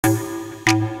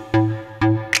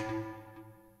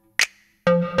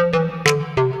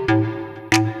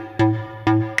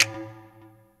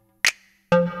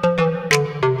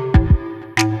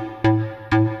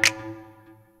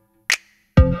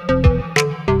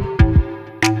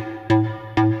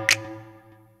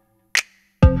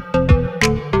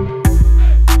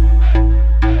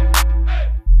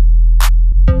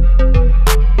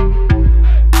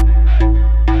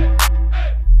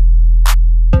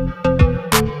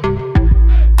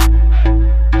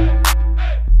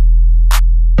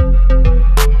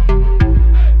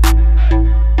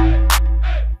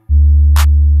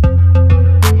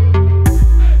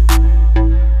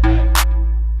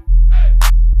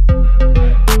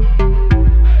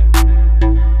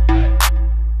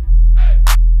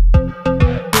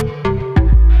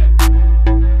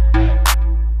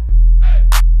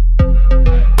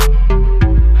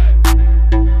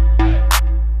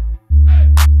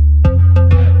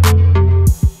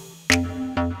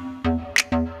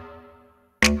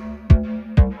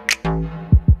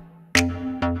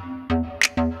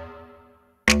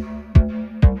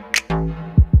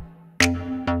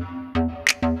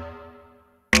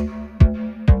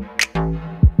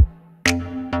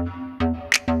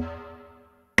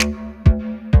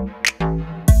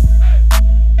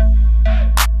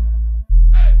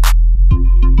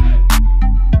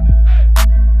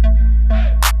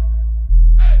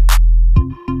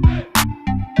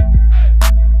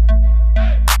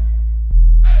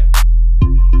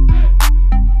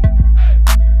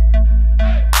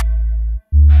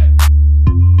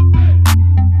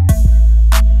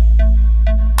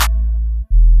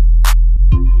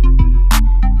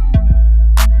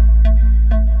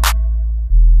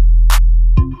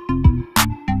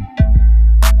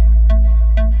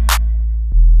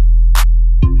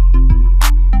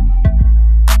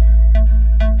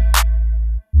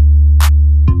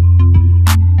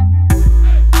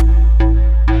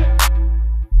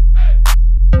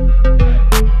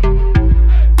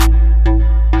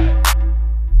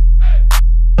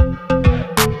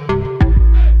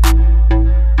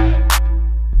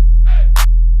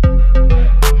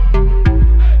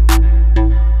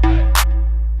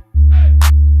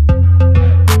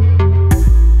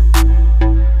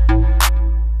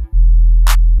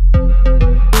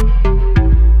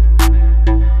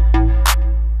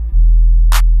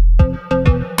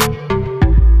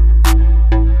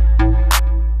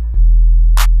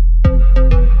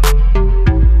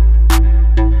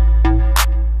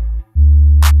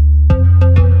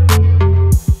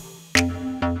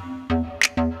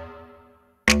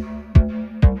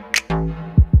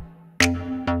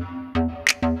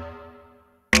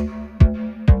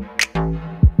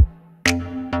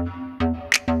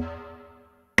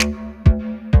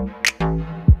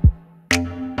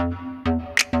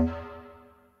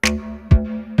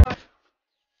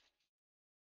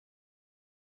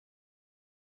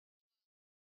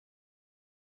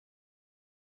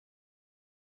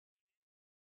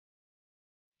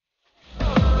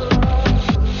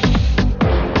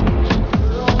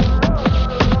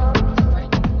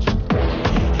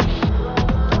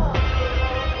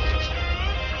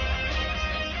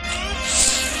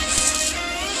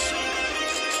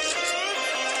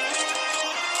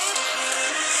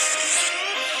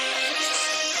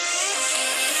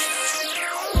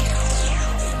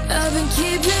I've been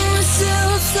keeping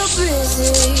myself so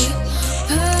busy,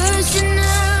 pushing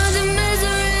out the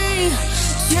misery,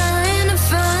 trying to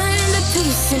find a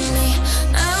piece in me.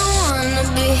 I wanna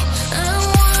be I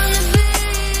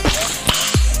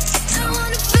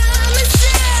wanna find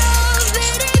myself,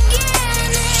 but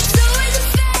again it's always a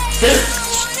fate.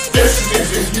 This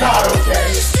is not okay.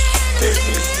 This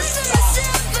needs to stop.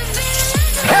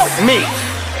 Help me!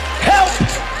 Help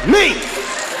me!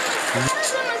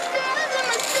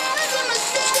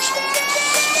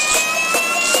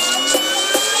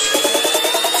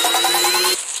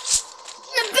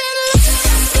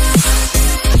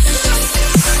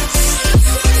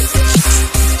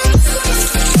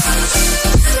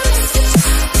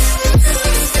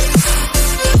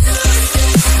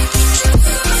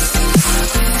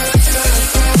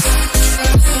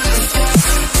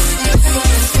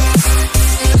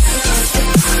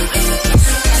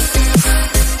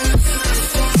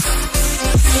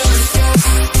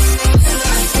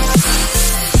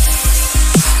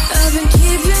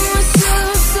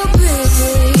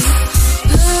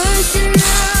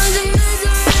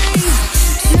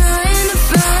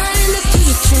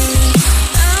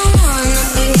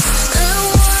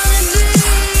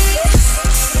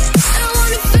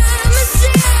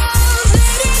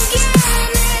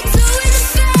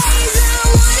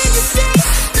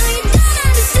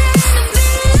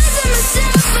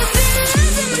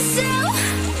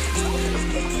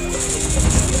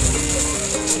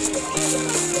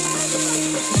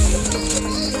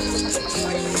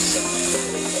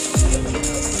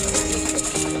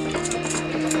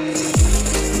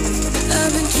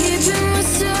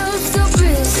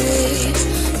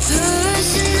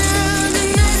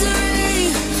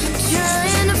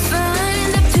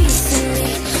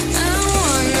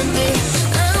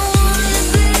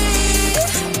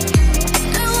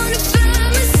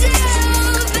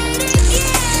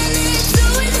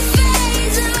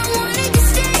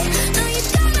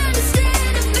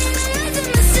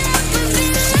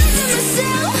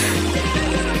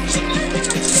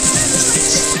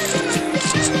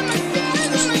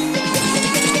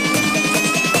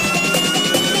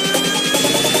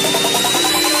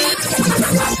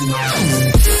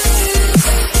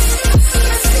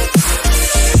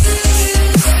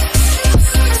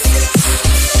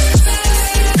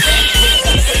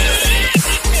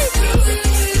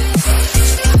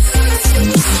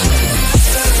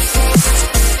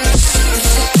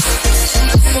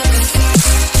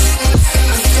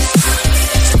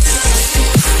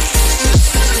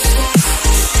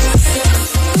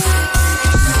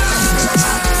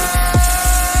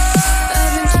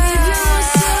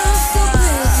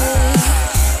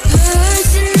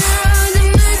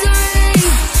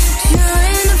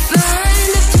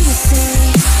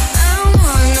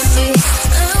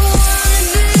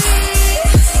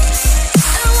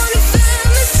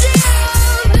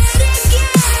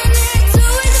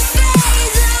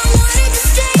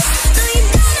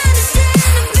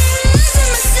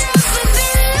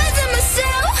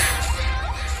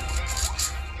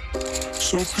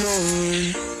 So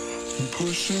purely, I'm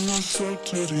pushing myself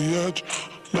to the edge,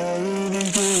 lying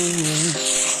and doing.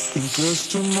 Been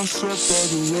testing myself by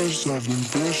the worst. I've been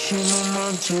pushing my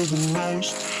mind to the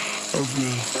most. I've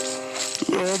been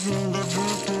loving the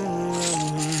people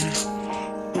around me,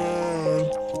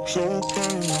 but so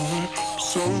paranoid,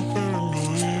 so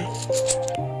paranoid,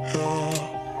 yeah.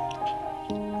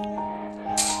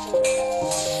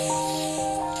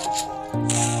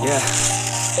 Yeah.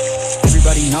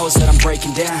 Everybody knows that I'm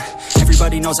breaking down.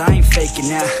 Everybody knows I ain't faking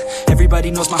now. Everybody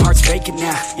knows my heart's vacant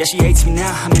now. Yeah, she hates me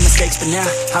now, I made mistakes but now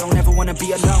I don't ever wanna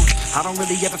be alone. I don't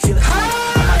really ever feel at home.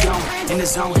 On my own, in the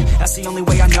zone, that's the only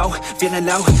way I know. Feeling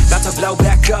low, about to blow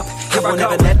back up. I won't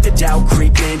ever let the doubt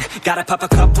creep in. Gotta pop a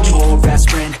couple more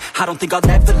aspirin. I don't think I'll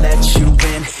ever let you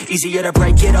in. Easier to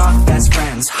break it off best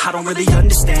friends. I don't really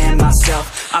understand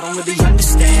myself. I don't really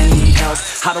understand, need help.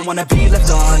 I don't wanna be left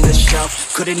on the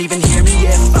shelf. Couldn't even hear me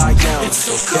if I yelled. It's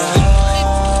so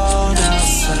cold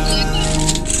outside,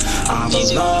 I'm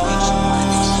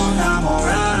alone, I'm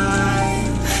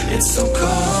alright. It's so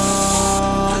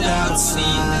cold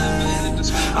outside,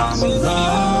 I'm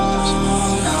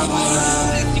alone, I'm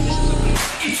alright.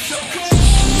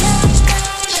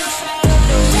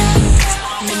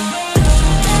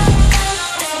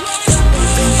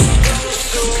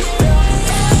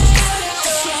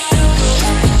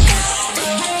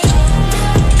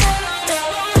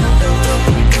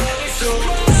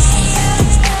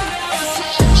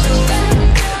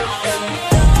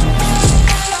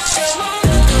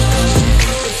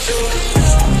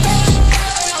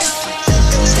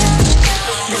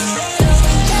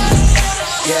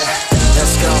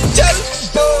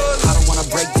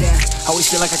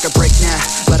 like I could break now,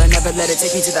 but I never let it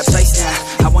take me to that place now.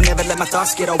 I won't ever let my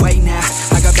thoughts get away now.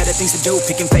 I got better things to do,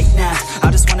 picking fate now. I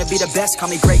just wanna be the best, call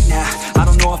me great now. I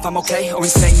don't know if I'm okay or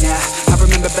insane now. I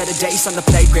remember better days on the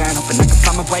playground, hoping I can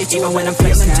find my way. Even when I'm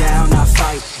feeling down, I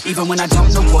fight. Even when I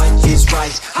don't know what is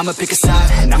right, I'ma pick a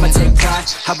side and I'ma take pride.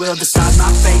 I will decide my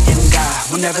fate and I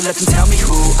will never let them tell me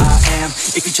who I am.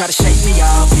 If you try to shake me,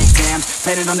 I'll be damned.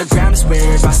 Planet on the ground is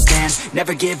where I stand.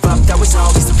 Never give up, that was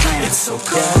always the plan. It's so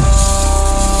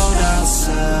cold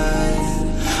outside,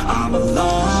 I'm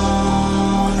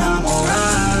alone, I'm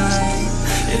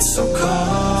alright. It's so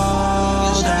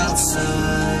cold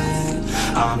outside,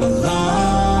 I'm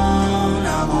alone,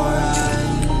 I'm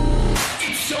alright.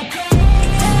 It's so cold.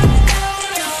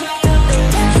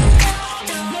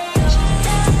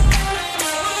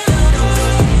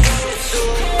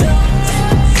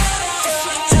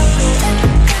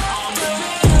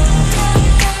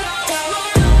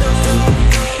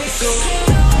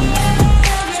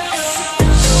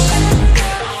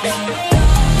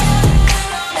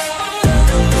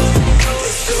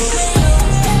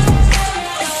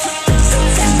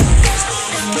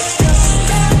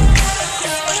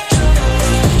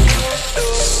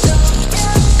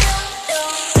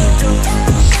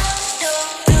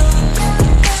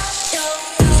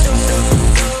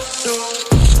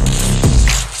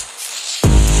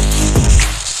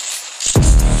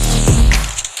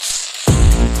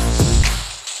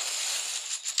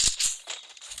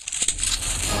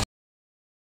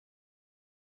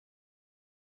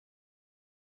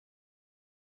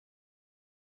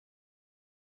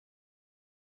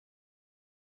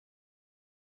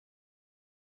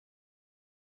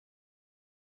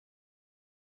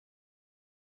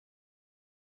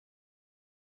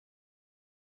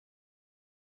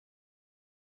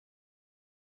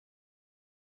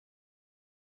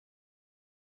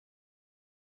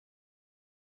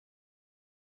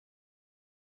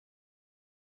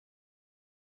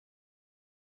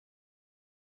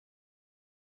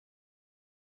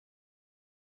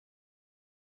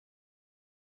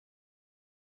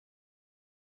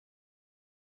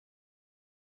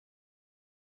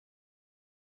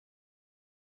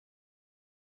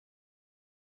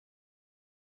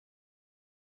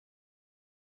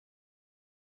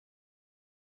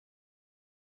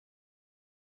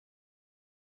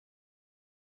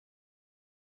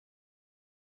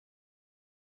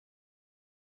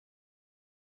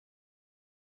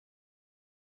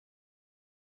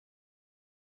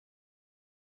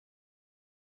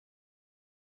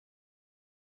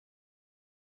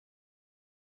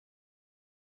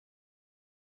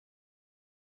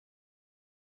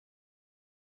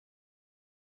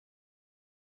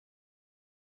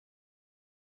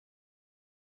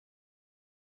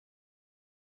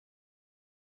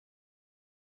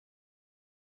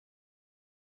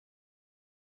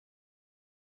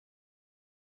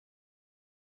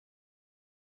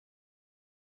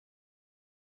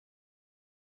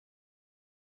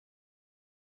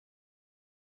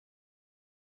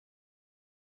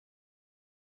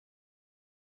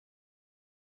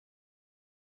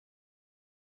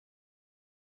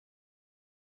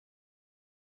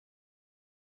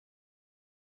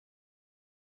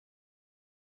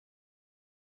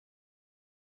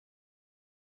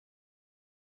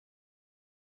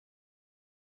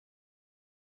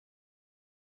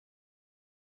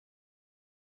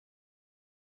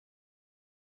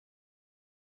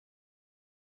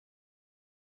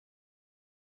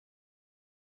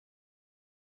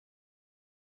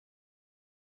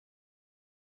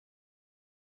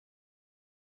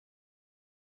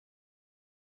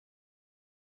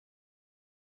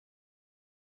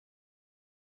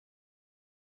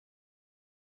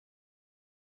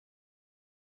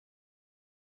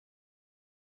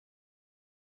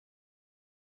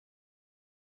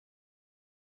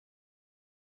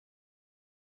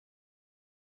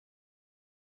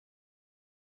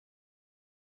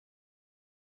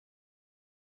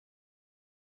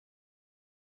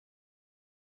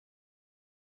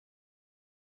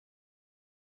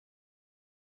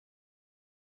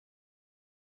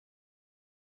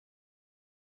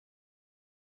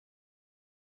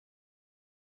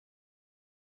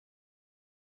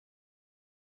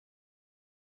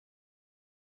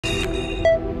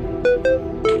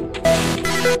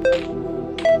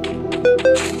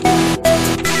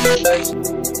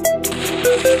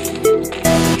 Hey.